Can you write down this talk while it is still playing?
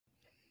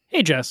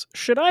Hey Jess,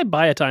 should I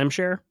buy a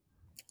timeshare?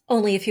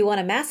 Only if you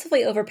want to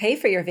massively overpay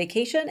for your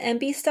vacation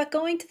and be stuck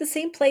going to the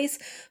same place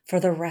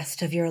for the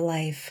rest of your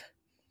life.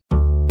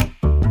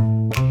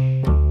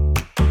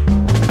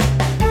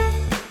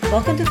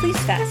 Welcome to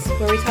Fleece Fest,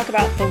 where we talk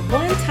about the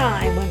one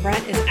time when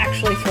rent is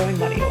actually throwing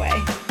money away.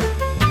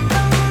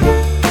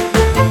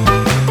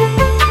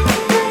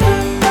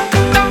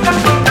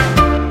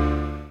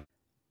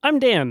 I'm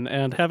Dan,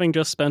 and having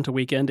just spent a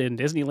weekend in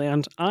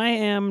Disneyland, I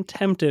am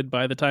tempted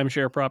by the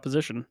timeshare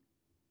proposition.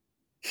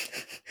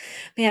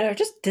 Man, we're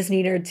just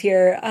Disney nerds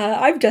here.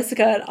 I'm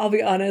Jessica, and I'll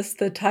be honest,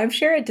 the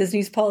timeshare at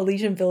Disney's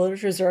Polynesian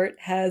Village Resort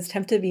has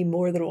tempted me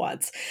more than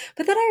once.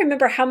 But then I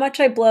remember how much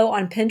I blow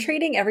on pin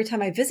trading every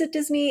time I visit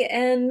Disney,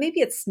 and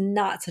maybe it's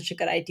not such a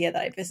good idea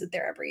that I visit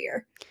there every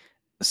year.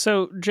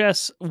 So,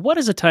 Jess, what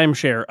is a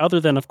timeshare other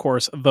than, of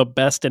course, the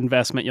best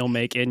investment you'll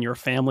make in your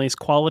family's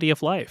quality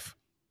of life?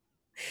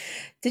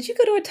 Did you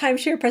go to a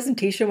timeshare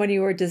presentation when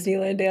you were at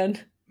Disneyland, Dan?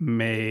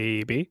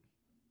 Maybe.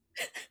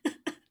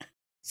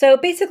 So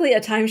basically, a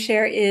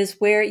timeshare is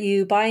where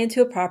you buy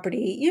into a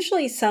property,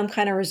 usually some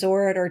kind of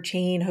resort or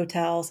chain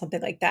hotel,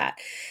 something like that.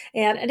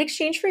 And in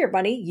exchange for your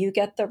money, you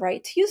get the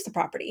right to use the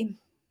property.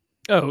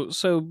 Oh,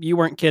 so you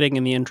weren't kidding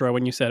in the intro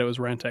when you said it was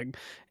renting.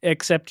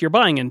 Except you're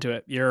buying into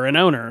it. You're an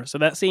owner, so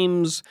that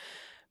seems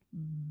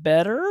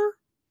better?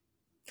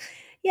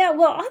 Yeah,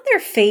 well, on their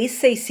face,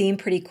 they seem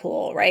pretty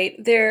cool, right?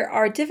 There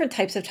are different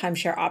types of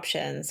timeshare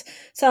options.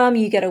 Some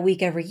you get a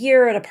week every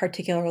year at a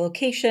particular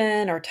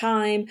location or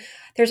time.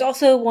 There's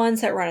also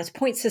ones that run as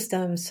point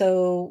systems,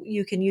 so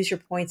you can use your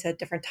points at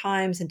different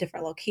times and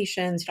different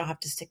locations. You don't have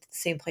to stick to the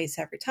same place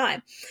every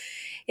time.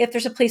 If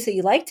there's a place that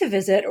you like to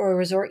visit or a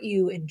resort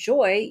you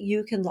enjoy,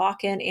 you can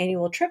lock in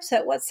annual trips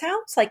at what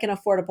sounds like an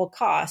affordable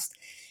cost,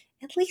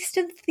 at least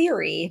in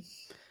theory.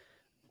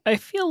 I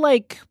feel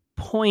like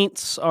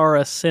points are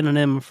a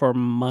synonym for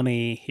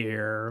money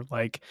here.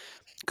 Like,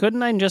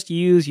 couldn't I just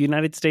use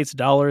United States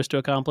dollars to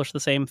accomplish the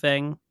same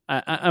thing?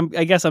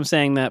 I guess I'm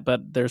saying that,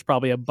 but there's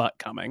probably a but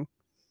coming.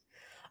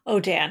 Oh,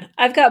 Dan,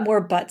 I've got more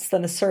butts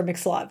than a Sir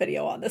Mix-a-Lot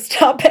video on this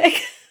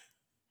topic.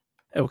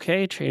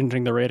 Okay,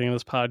 changing the rating of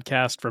this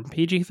podcast from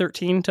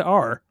PG-13 to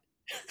R.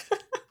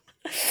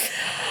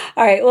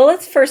 All right, well,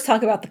 let's first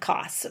talk about the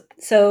costs.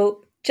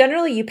 So,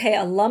 generally, you pay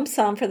a lump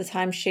sum for the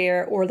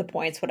timeshare or the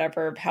points,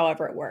 whatever,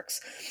 however it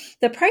works.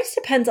 The price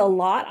depends a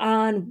lot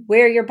on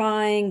where you're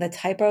buying, the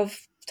type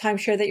of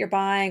timeshare that you're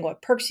buying,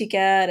 what perks you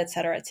get, et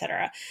cetera, et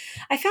cetera.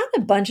 I found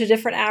a bunch of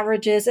different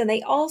averages, and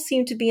they all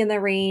seem to be in the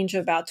range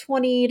of about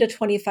 $20,000 to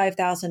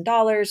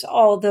 $25,000,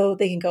 although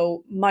they can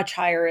go much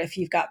higher if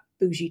you've got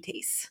bougie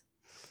tastes.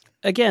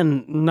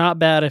 Again, not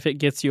bad if it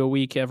gets you a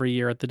week every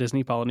year at the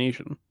Disney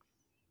Polynesian.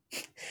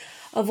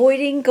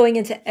 Avoiding going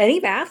into any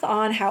math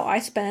on how I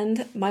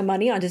spend my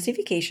money on Disney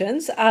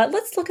vacations,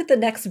 let's look at the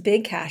next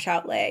big cash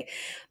outlay.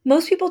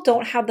 Most people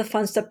don't have the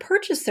funds to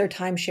purchase their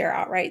timeshare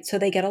outright, so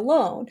they get a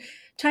loan.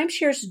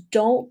 Timeshares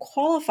don't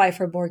qualify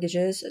for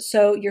mortgages,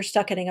 so you're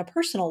stuck getting a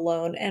personal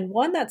loan and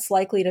one that's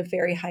likely to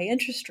very high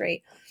interest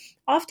rate.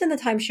 Often the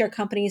timeshare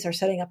companies are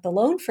setting up the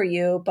loan for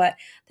you, but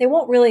they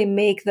won't really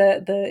make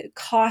the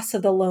costs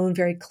of the loan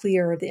very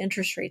clear or the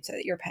interest rates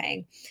that you're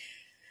paying.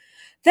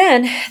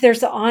 Then there's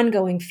the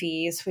ongoing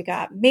fees. We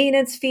got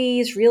maintenance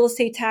fees, real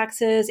estate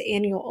taxes,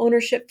 annual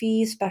ownership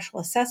fees,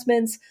 special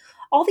assessments.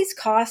 All these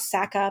costs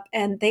stack up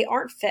and they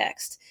aren't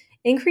fixed.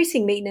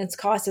 Increasing maintenance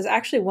costs is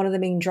actually one of the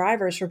main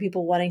drivers for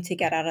people wanting to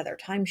get out of their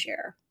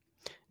timeshare.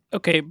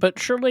 Okay, but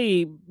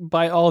surely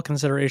by all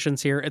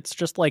considerations here, it's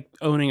just like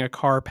owning a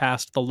car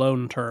past the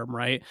loan term,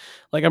 right?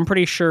 Like, I'm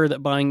pretty sure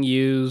that buying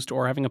used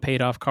or having a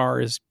paid off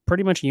car is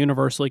pretty much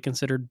universally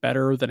considered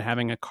better than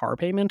having a car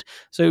payment.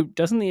 So,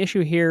 doesn't the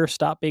issue here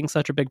stop being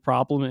such a big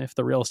problem if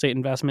the real estate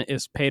investment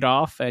is paid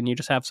off and you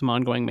just have some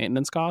ongoing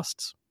maintenance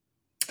costs?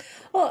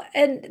 Well,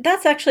 and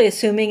that's actually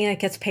assuming it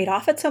gets paid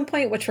off at some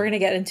point, which we're going to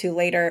get into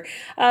later.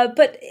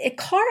 But a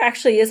car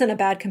actually isn't a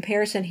bad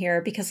comparison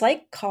here because,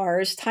 like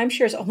cars,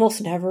 timeshares almost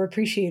never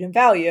appreciate in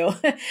value.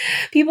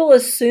 People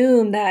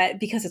assume that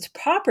because it's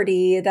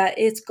property, that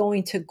it's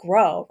going to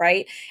grow,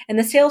 right? And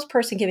the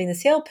salesperson giving the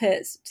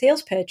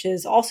sales pitch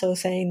is also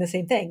saying the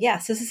same thing.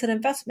 Yes, this is an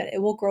investment;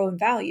 it will grow in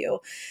value.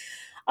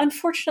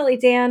 Unfortunately,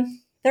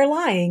 Dan, they're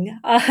lying.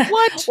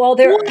 What? Well,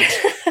 they're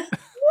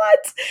What?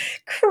 what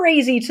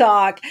crazy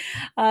talk.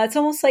 It's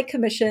almost like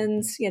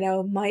commissions,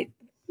 might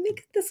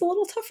make this a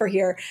little tougher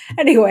here.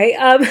 Anyway,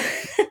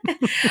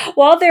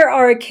 while there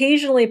are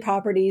occasionally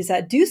properties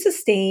that do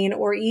sustain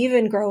or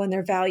even grow in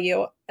their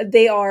value,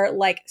 they are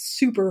like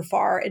super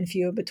far and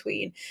few in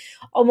between.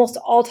 Almost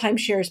all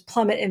timeshares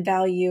plummet in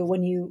value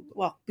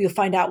you'll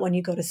find out when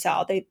you go to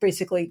sell. They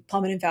basically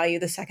plummet in value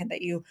the second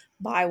that you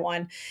buy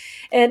one.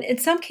 And in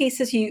some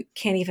cases, you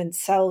can't even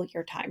sell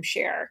your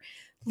timeshare.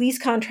 Lease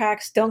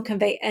contracts don't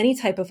convey any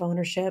type of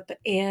ownership,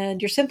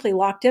 and you're simply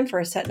locked in for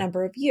a set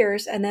number of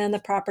years, and then the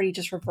property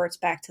just reverts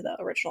back to the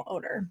original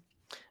owner.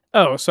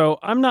 Oh, so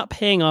I'm not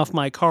paying off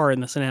my car in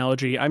this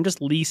analogy. I'm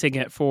just leasing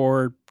it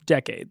for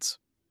decades.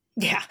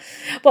 Yeah.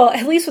 Well,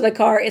 at least with a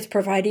car, it's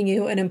providing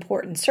you an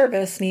important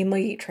service,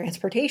 namely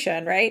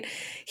transportation, right?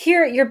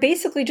 Here, you're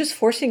basically just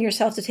forcing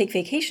yourself to take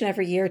vacation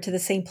every year to the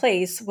same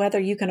place, whether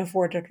you can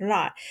afford it or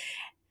not.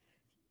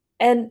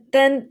 And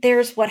then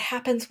there's what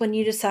happens when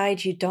you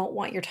decide you don't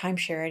want your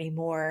timeshare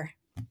anymore.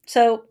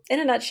 So, in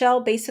a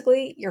nutshell,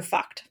 basically, you're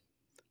fucked.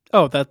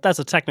 Oh, that's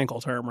a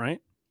technical term, right?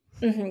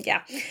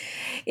 Yeah.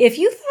 If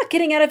you thought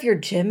getting out of your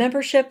gym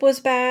membership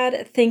was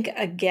bad, think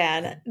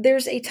again.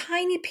 There's a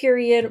tiny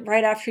period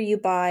right after you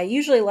buy,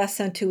 usually less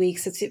than 2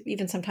 weeks, it's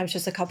even sometimes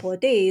just a couple of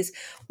days,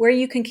 where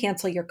you can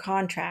cancel your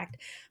contract.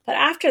 But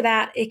after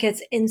that, it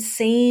gets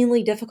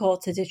insanely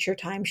difficult to ditch your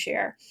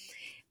timeshare.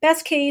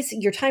 Best case,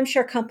 your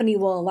timeshare company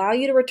will allow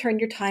you to return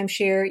your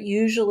timeshare,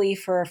 usually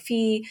for a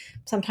fee.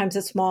 Sometimes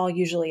it's small,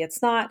 usually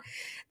it's not.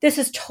 This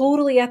is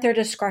totally at their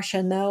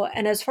discretion, though,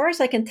 and as far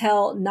as I can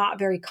tell, not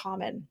very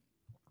common.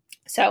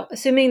 So,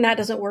 assuming that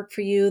doesn't work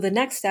for you, the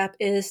next step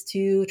is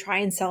to try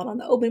and sell it on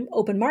the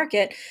open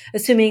market,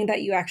 assuming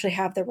that you actually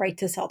have the right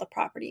to sell the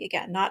property.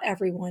 Again, not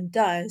everyone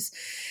does.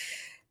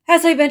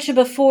 As I mentioned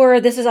before,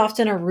 this is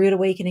often a rude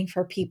awakening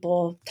for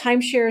people.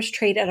 Timeshares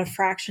trade at a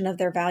fraction of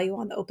their value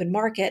on the open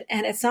market,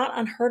 and it's not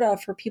unheard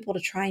of for people to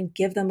try and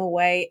give them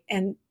away,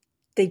 and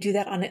they do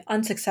that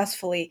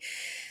unsuccessfully.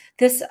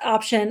 This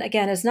option,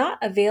 again, is not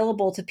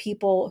available to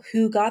people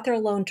who got their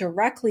loan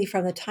directly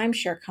from the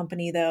timeshare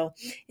company, though.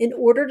 In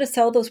order to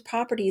sell those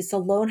properties, the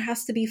loan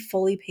has to be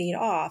fully paid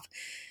off.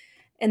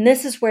 And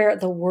this is where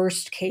the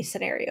worst case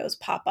scenarios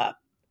pop up.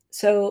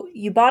 So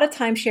you bought a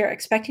timeshare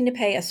expecting to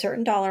pay a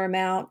certain dollar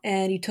amount,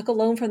 and you took a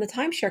loan from the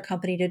timeshare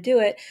company to do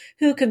it,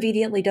 who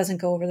conveniently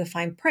doesn't go over the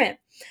fine print.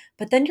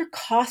 But then your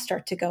costs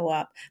start to go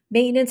up.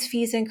 Maintenance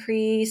fees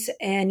increase,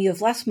 and you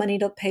have less money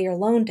to pay your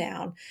loan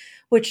down,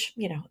 which,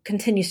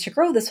 continues to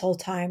grow this whole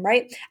time,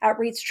 right? At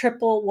rates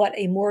triple what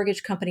a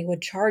mortgage company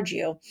would charge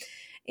you.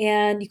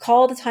 And you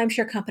call the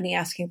timeshare company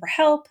asking for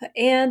help,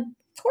 and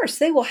of course,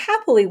 they will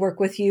happily work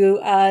with you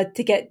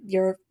to get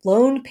your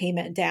loan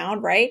payment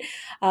down, right?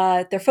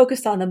 They're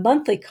focused on the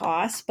monthly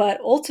costs, but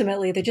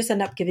ultimately they just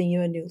end up giving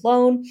you a new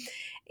loan.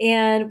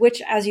 And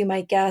which, as you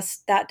might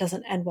guess, that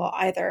doesn't end well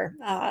either.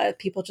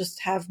 People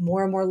just have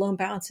more and more loan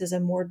balances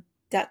and more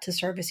debt to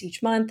service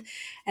each month.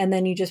 And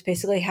then you just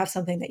basically have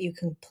something that you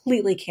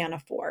completely can't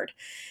afford.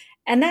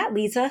 And that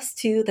leads us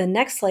to the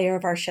next layer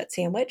of our shit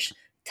sandwich,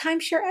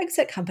 timeshare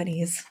exit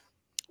companies.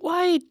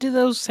 Why do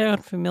those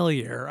sound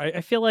familiar?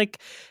 I feel like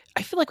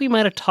we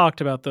might have talked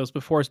about those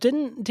before.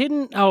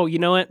 Didn't oh, you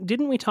know what?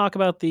 Didn't we talk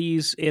about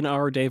these in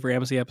our Dave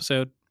Ramsey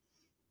episode?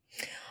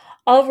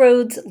 All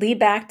roads lead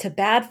back to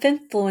bad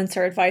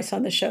influencer advice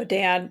on the show,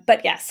 Dan.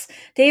 But yes,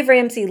 Dave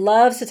Ramsey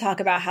loves to talk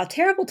about how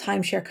terrible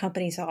timeshare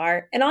companies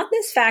are. And on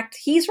this fact,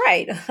 he's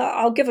right.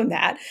 I'll give him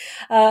that.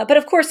 But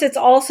of course, it's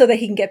also that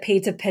he can get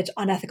paid to pitch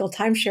unethical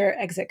timeshare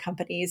exit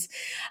companies.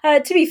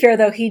 To be fair,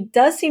 though, he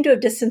does seem to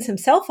have distanced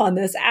himself on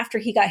this after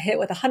he got hit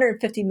with a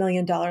 $150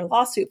 million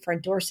lawsuit for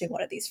endorsing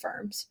one of these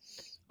firms.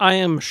 I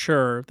am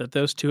sure that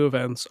those two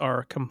events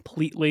are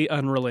completely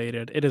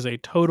unrelated. It is a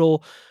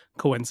total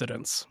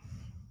coincidence.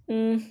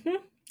 Mm-hmm.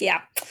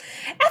 Yeah.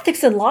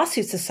 Ethics and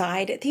lawsuits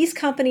aside, these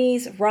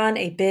companies run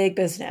a big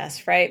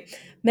business, right?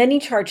 Many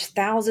charge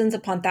thousands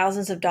upon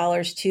thousands of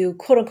dollars to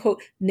quote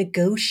unquote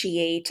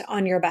negotiate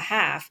on your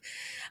behalf.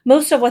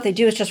 Most of what they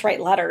do is just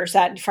write letters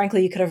that,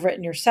 frankly, you could have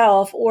written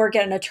yourself or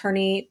get an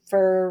attorney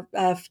to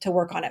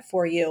work on it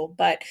for you.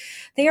 But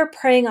they are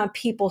preying on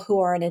people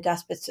who are in a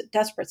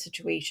desperate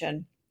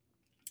situation.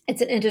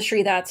 It's an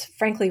industry that's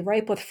frankly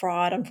ripe with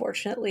fraud,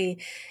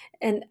 unfortunately.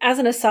 And as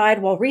an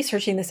aside, while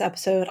researching this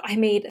episode, I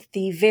made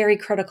the very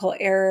critical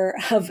error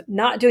of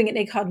not doing an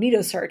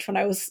incognito search when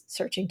I was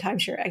searching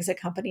timeshare exit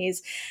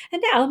companies.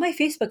 And now my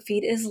Facebook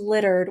feed is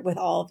littered with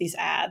all of these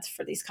ads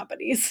for these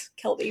companies.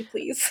 Kill me,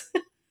 please.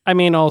 I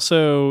mean,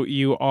 also,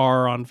 you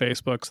are on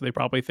Facebook, so they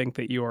probably think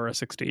that you are a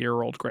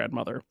 60-year-old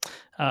grandmother.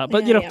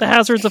 But, Yeah, I the am.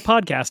 hazards of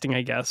podcasting,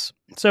 I guess.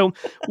 So,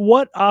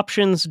 what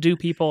options do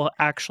people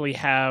actually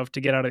have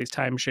to get out of these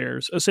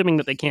timeshares, assuming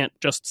that they can't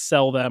just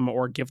sell them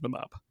or give them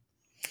up?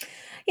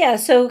 Yeah,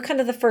 so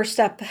kind of the first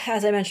step,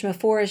 as I mentioned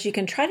before, is you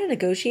can try to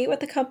negotiate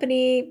with the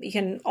company. You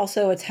can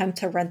also attempt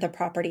to rent the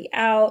property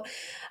out.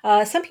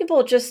 Some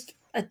people just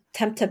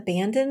attempt to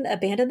abandon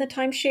the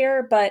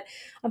timeshare, but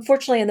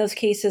unfortunately, in those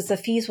cases, the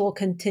fees will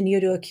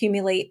continue to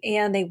accumulate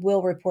and they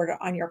will report it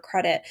on your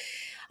credit.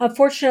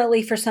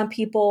 Unfortunately, for some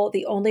people,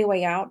 the only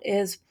way out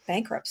is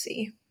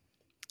bankruptcy.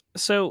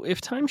 So,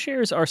 if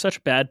timeshares are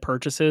such bad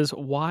purchases,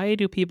 why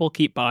do people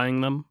keep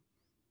buying them?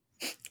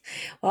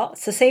 Well,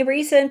 it's the same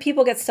reason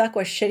people get stuck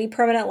with shitty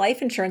permanent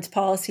life insurance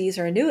policies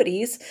or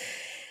annuities.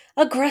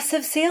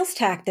 Aggressive sales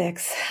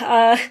tactics.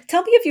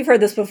 Tell me if you've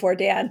heard this before,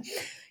 Dan.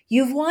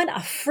 You've won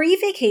a free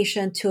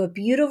vacation to a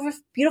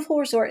beautiful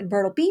resort in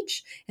Myrtle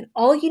Beach, and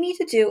all you need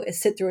to do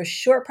is sit through a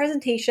short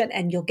presentation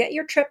and you'll get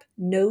your trip,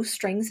 no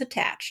strings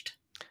attached.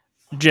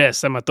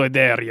 Jess, I'm a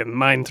Toydarian.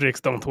 Mind tricks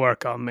don't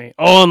work on me.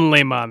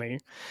 Only money.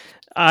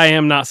 I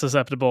am not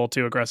susceptible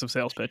to aggressive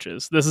sales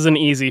pitches. This is an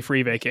easy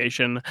free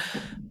vacation.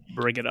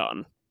 Bring it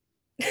on.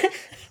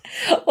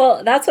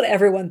 Well, that's what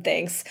everyone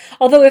thinks.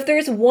 Although if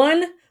there's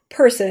one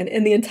person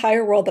in the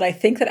entire world that I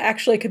think that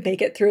actually could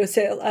make it through a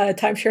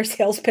timeshare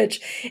sales pitch,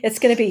 it's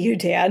going to be you,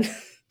 Dan.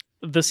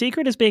 The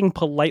secret is being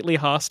politely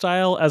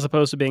hostile as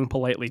opposed to being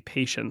politely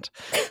patient.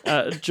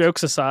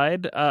 Jokes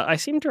aside, I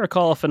seem to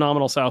recall a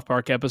phenomenal South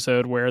Park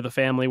episode where the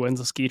family wins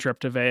a ski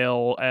trip to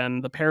Vail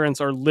and the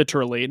parents are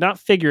literally, not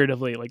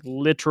figuratively, like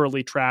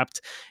literally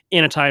trapped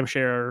in a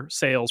timeshare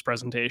sales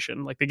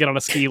presentation. Like they get on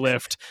a ski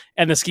lift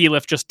and the ski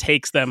lift just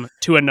takes them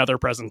to another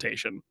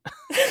presentation.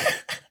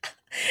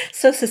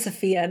 So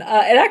Sisyphean. And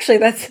actually,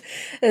 that's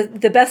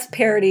the best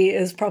parody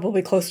is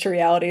probably close to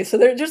reality. So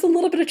there's a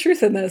little bit of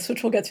truth in this,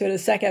 which we'll get to in a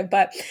second.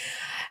 But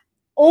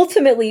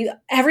ultimately,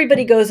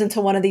 everybody goes into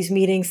one of these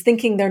meetings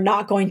thinking they're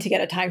not going to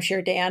get a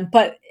timeshare, Dan,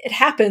 but it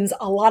happens.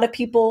 A lot of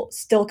people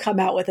still come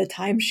out with a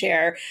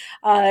timeshare.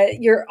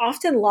 You're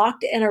often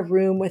locked in a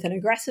room with an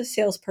aggressive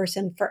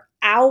salesperson for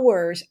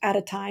hours at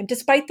a time,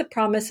 despite the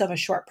promise of a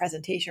short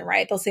presentation,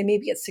 right? They'll say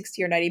maybe it's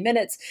 60 or 90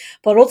 minutes,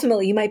 but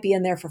ultimately you might be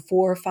in there for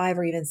 4 or 5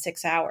 or even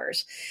 6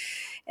 hours.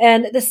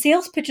 And the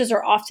sales pitches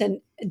are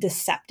often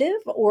deceptive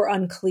or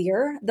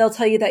unclear. They'll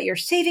tell you that you're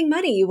saving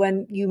money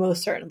when you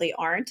most certainly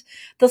aren't.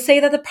 They'll say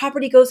that the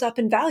property goes up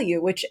in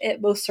value, which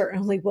it most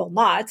certainly will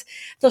not.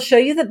 They'll show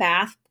you the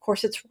math. Of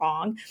course, it's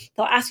wrong.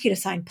 They'll ask you to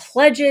sign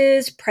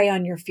pledges, prey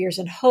on your fears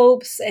and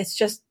hopes. It's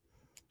just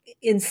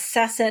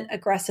incessant,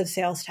 aggressive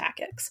sales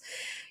tactics.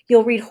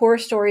 You'll read horror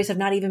stories of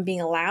not even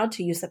being allowed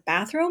to use the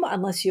bathroom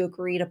unless you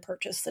agree to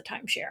purchase the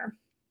timeshare.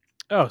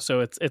 Oh, so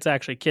it's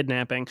actually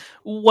kidnapping.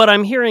 What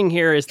I'm hearing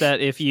here is that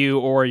if you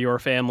or your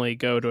family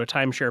go to a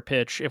timeshare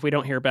pitch, if we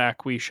don't hear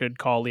back, we should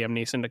call Liam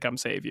Neeson to come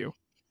save you.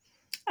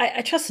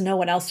 I trust no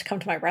one else to come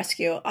to my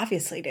rescue,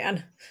 obviously,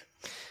 Dan.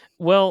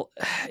 Well,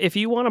 if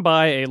you want to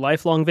buy a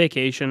lifelong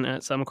vacation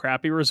at some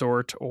crappy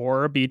resort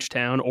or a beach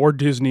town or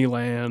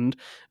Disneyland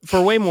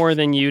for way more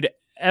than you'd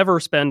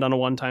ever spend on a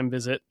one-time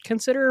visit,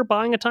 consider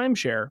buying a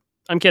timeshare.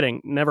 I'm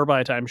kidding. Never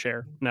buy a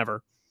timeshare.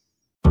 Never.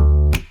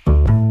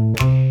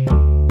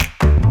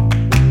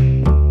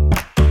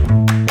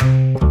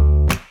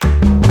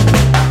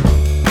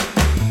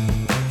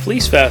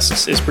 Fleece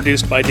Vests is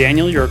produced by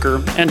Daniel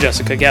Yerker and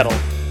Jessica Gettle.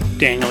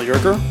 Daniel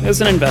Yerker is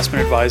an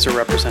investment advisor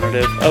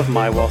representative of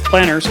My Wealth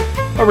Planners,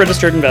 a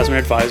registered investment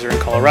advisor in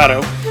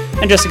Colorado,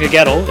 and Jessica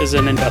Gettle is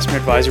an investment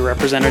advisor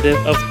representative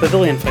of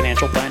Pavilion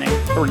Financial Planning,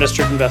 a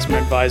registered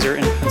investment advisor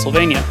in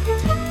Pennsylvania.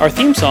 Our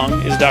theme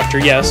song is Dr.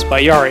 Yes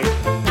by Yari.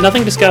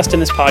 Nothing discussed in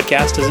this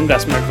podcast is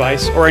investment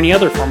advice or any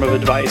other form of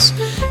advice,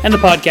 and the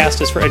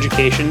podcast is for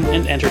education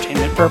and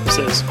entertainment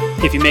purposes.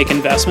 If you make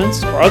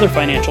investments or other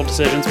financial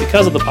decisions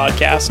because of the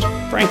podcast,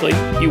 frankly,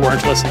 you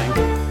weren't listening.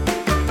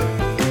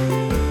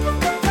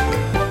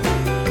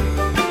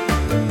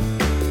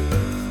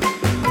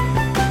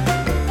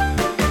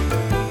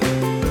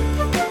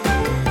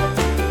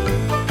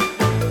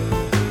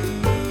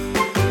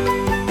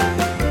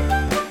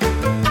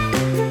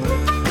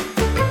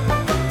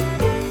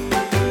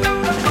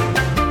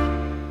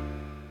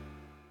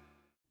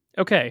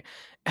 Okay,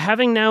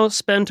 having now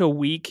spent a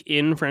week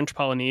in French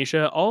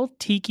Polynesia, all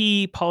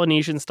tiki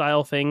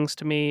Polynesian-style things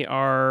to me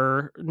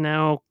are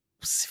now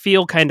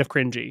feel kind of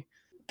cringy.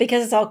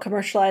 Because it's all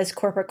commercialized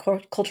corporate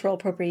cultural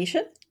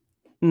appropriation?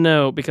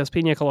 No, because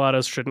pina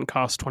coladas shouldn't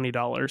cost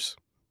 $20.